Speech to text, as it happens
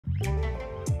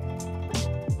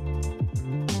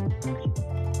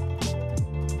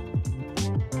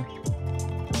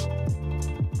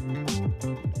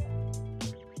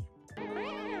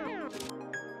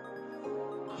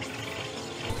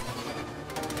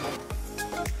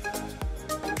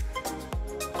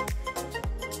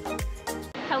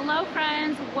Hello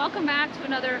friends, welcome back to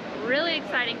another really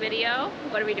exciting video.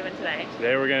 What are we doing today?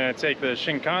 Today we're going to take the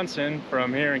Shinkansen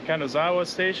from here in Kanazawa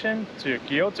station to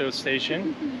Kyoto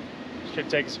station.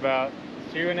 Should take us about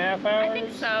 2.5 hours? I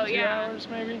think so, 2 yeah. hours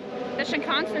maybe? The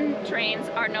Shinkansen trains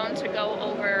are known to go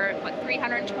over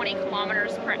 320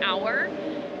 kilometers per hour,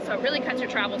 so it really cuts your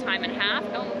travel time in half.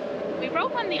 And we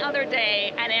rode one the other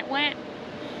day and it went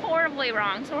horribly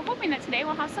wrong, so we're hoping that today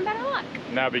we'll have some better luck.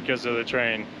 Not because of the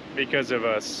train, because of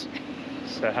us.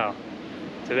 So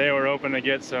today we're hoping to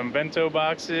get some bento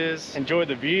boxes, enjoy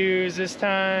the views this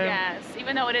time. Yes,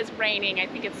 even though it is raining, I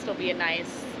think it'd still be a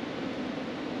nice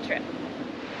trip.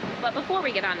 But before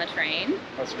we get on the train,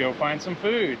 let's go find some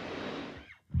food.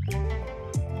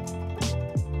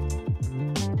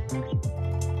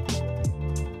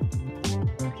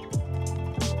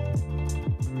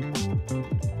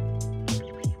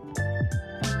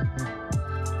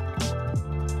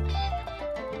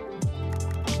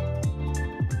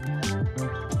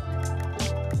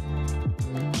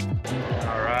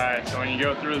 So when you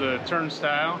go through the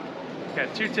turnstile, you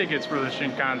got 2 tickets for the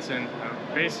Shinkansen,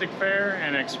 basic fare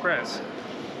and express.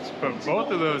 Let's put both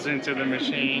of those into the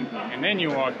machine and then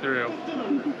you walk through.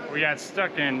 We got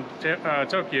stuck in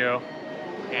Tokyo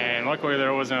and luckily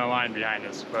there wasn't a line behind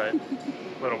us, but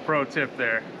little pro tip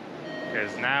there,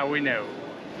 because now we know.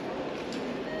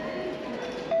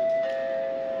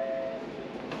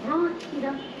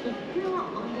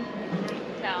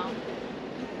 no.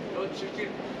 No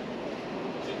chicken.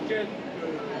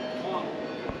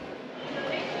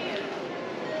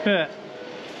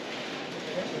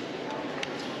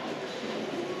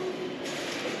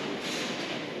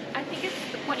 I think it's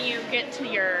when you get to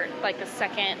your, the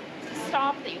second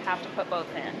stop that you have to put both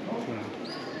in.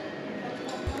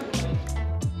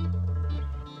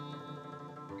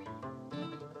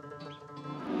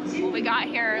 Well, we got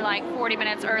here 40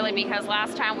 minutes early because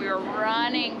last time we were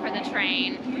running for the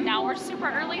train. Now we're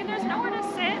super early and there's nowhere to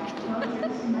sit.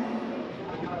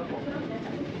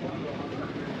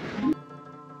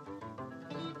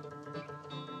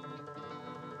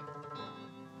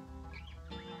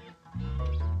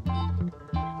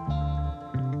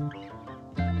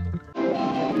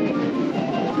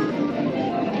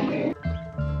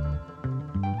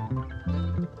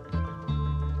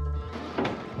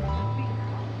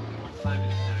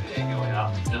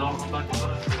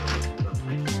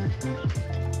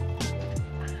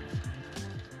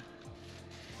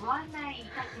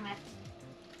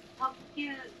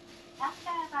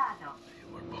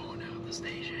 We're pulling out of the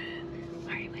station.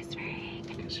 Are you whispering?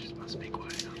 Because you're supposed to be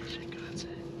quiet on the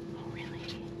Shinkansen. Oh, really?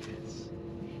 Yes.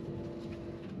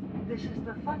 This is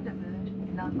the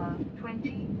Thunderbird number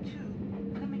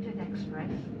 22, Limited Express,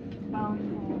 bound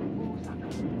for Osaka.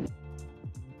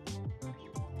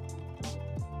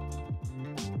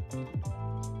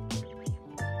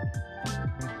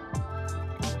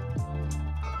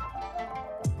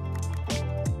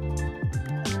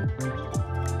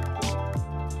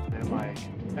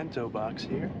 Bento box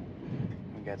here.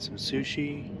 We got some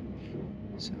sushi,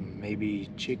 some maybe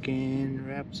chicken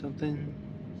wrap something.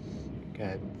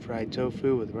 Got fried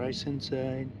tofu with rice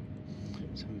inside,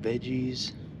 some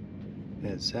veggies,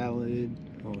 got salad,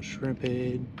 a little shrimp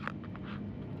head,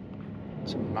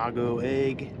 some mago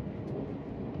egg,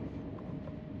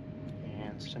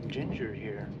 and some ginger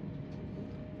here.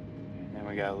 And then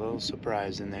we got a little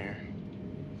surprise in there.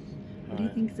 What do you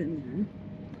think's in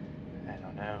I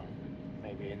don't know.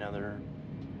 Maybe another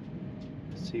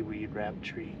seaweed wrap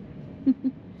treat.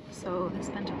 So this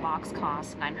bento box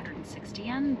costs 960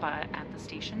 yen, but at the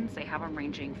stations they have them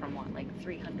ranging from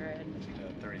 300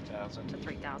 30,000 to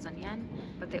 3,000 yen.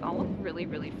 But they all look really,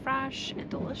 really fresh and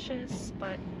delicious.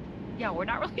 But yeah, we're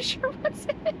not really sure what's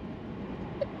in it.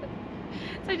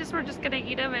 So we're just gonna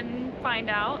eat them and find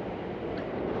out.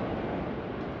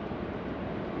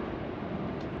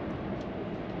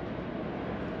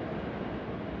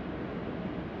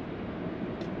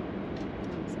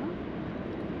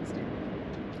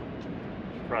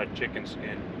 fried chicken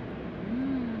skin.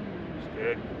 It's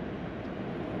good.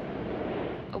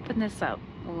 Open this up.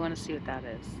 We want to see what that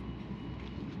is.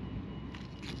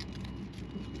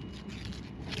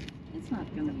 It's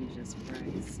not gonna be just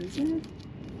rice, is it?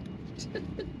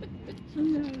 I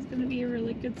know it's gonna be a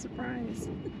really good surprise.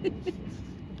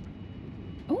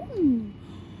 Oh! Oh,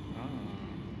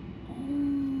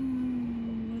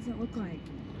 what does it look like?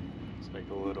 It's like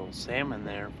a little salmon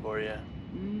there for you.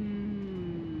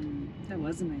 That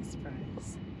was a nice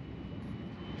surprise.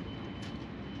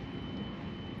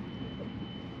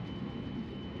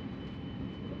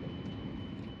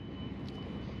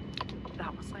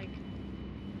 That was like,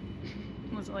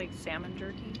 was it like salmon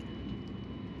jerky?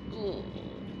 Ooh.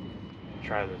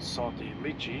 Try the salty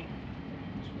lychee,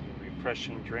 which is a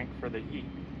refreshing drink for the heat.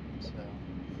 So,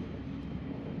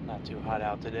 not too hot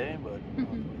out today, but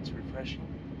hopefully it's refreshing.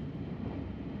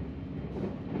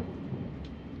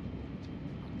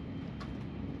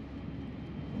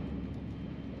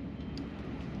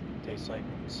 Tastes like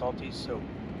salty soap.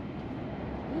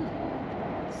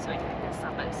 So I picked this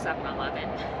up at 7-Eleven.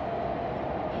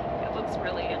 It looks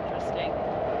really interesting.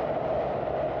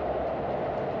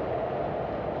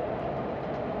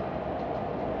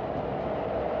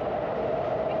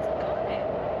 It's good.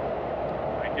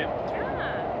 Like it?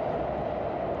 Yeah.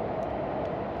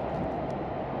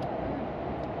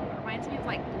 It reminds me of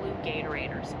like blue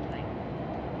Gatorade or something.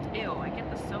 Ew, I get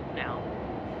the soap now.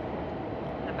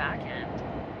 The back end.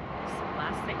 So the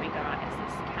last thing we got is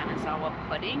this Kanazawa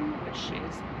pudding, which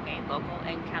is made local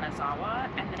in Kanazawa,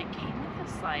 and then it came with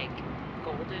this like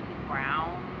golden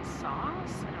brown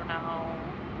sauce. I don't know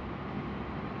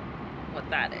what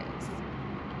that is.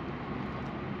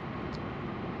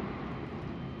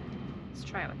 Let's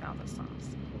try it without the sauce.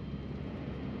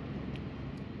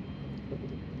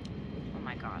 Oh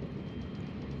my god.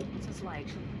 This is like,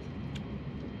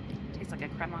 tastes like a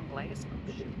creme anglaise.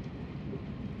 Oh shoot.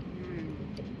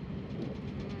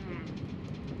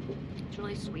 It's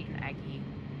really sweet and eggy.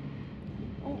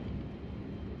 Oh.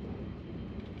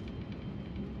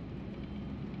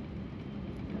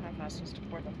 I don't know if I was supposed to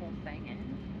pour the whole thing in.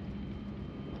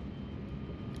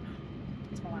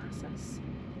 It's molasses.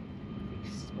 Are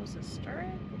you supposed to stir it?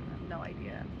 I have no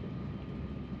idea.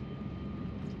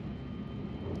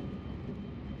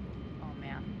 Oh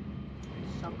man.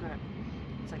 It's so good.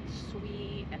 It's like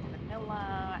sweet and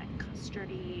vanilla and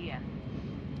custardy and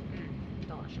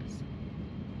delicious.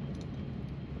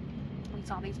 We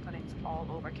saw these puddings all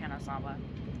over Kanazawa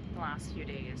the last few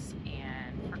days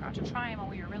and forgot to try them, and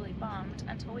we were really bummed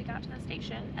until we got to the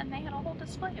station and they had a whole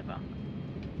display of them.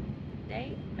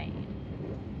 They made.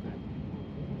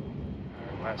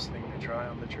 Alright, last thing to try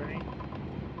on the train.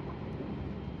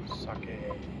 Sake.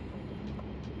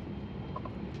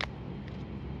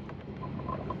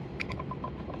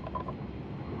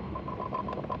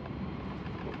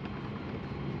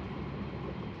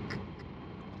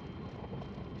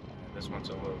 This one's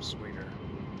a little sweeter.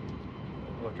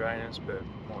 A little dryness, but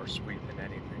more sweet than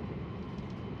anything.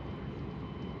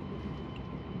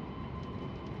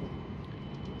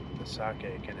 The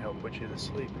sake can help put you to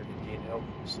sleep if you need help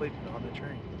sleeping on the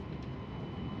train.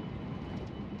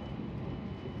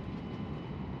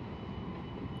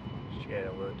 She had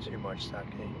a little too much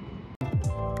sake.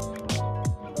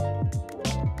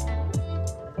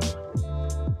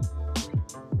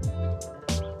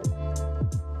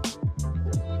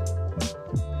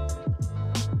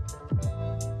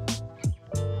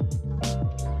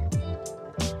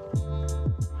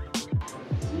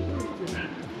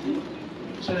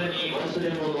 車内に忘れ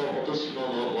物、落とし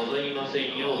物ございませ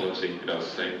んようお寄せくだ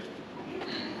さい。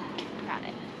 Got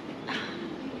it.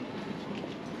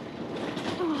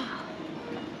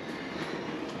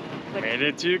 Made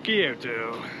it to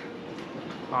Kyoto.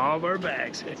 All of our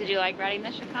bags. Did you like riding the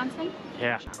Shinkansen?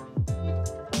 Yeah.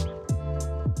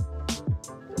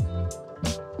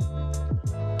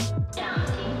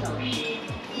 行走时，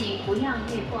请不要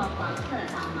越过黄色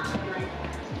导盲砖。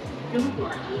如果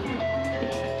一旦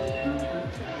通常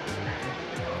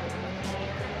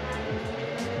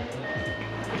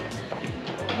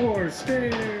More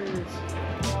stairs.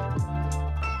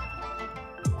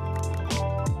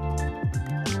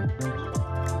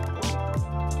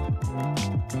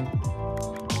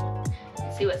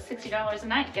 See what $60 a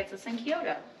night gets us in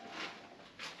Kyoto.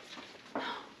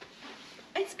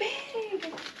 It's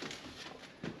big.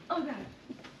 Oh god.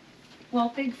 Well,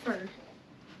 big for,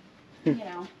 you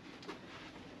know,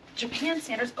 Japan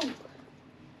standards. Oh.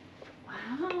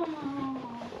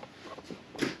 Wow.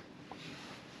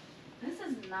 This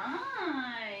is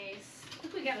nice.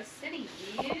 Look, we got a city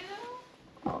view.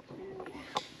 Oh.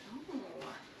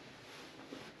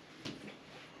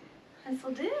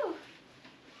 This'll do.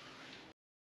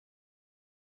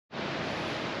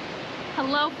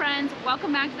 Hello, friends.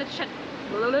 Welcome back to the 13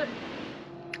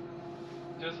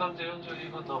時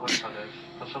42分の発車です。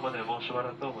発車までもうしば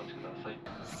らくお待ちください。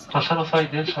発車の際、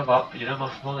電車が揺れ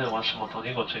ますのでお足元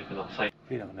にご注意ください。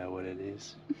 We don't know what it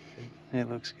is. It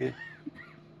looks good.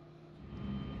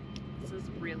 This is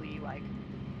really like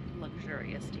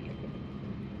luxurious to get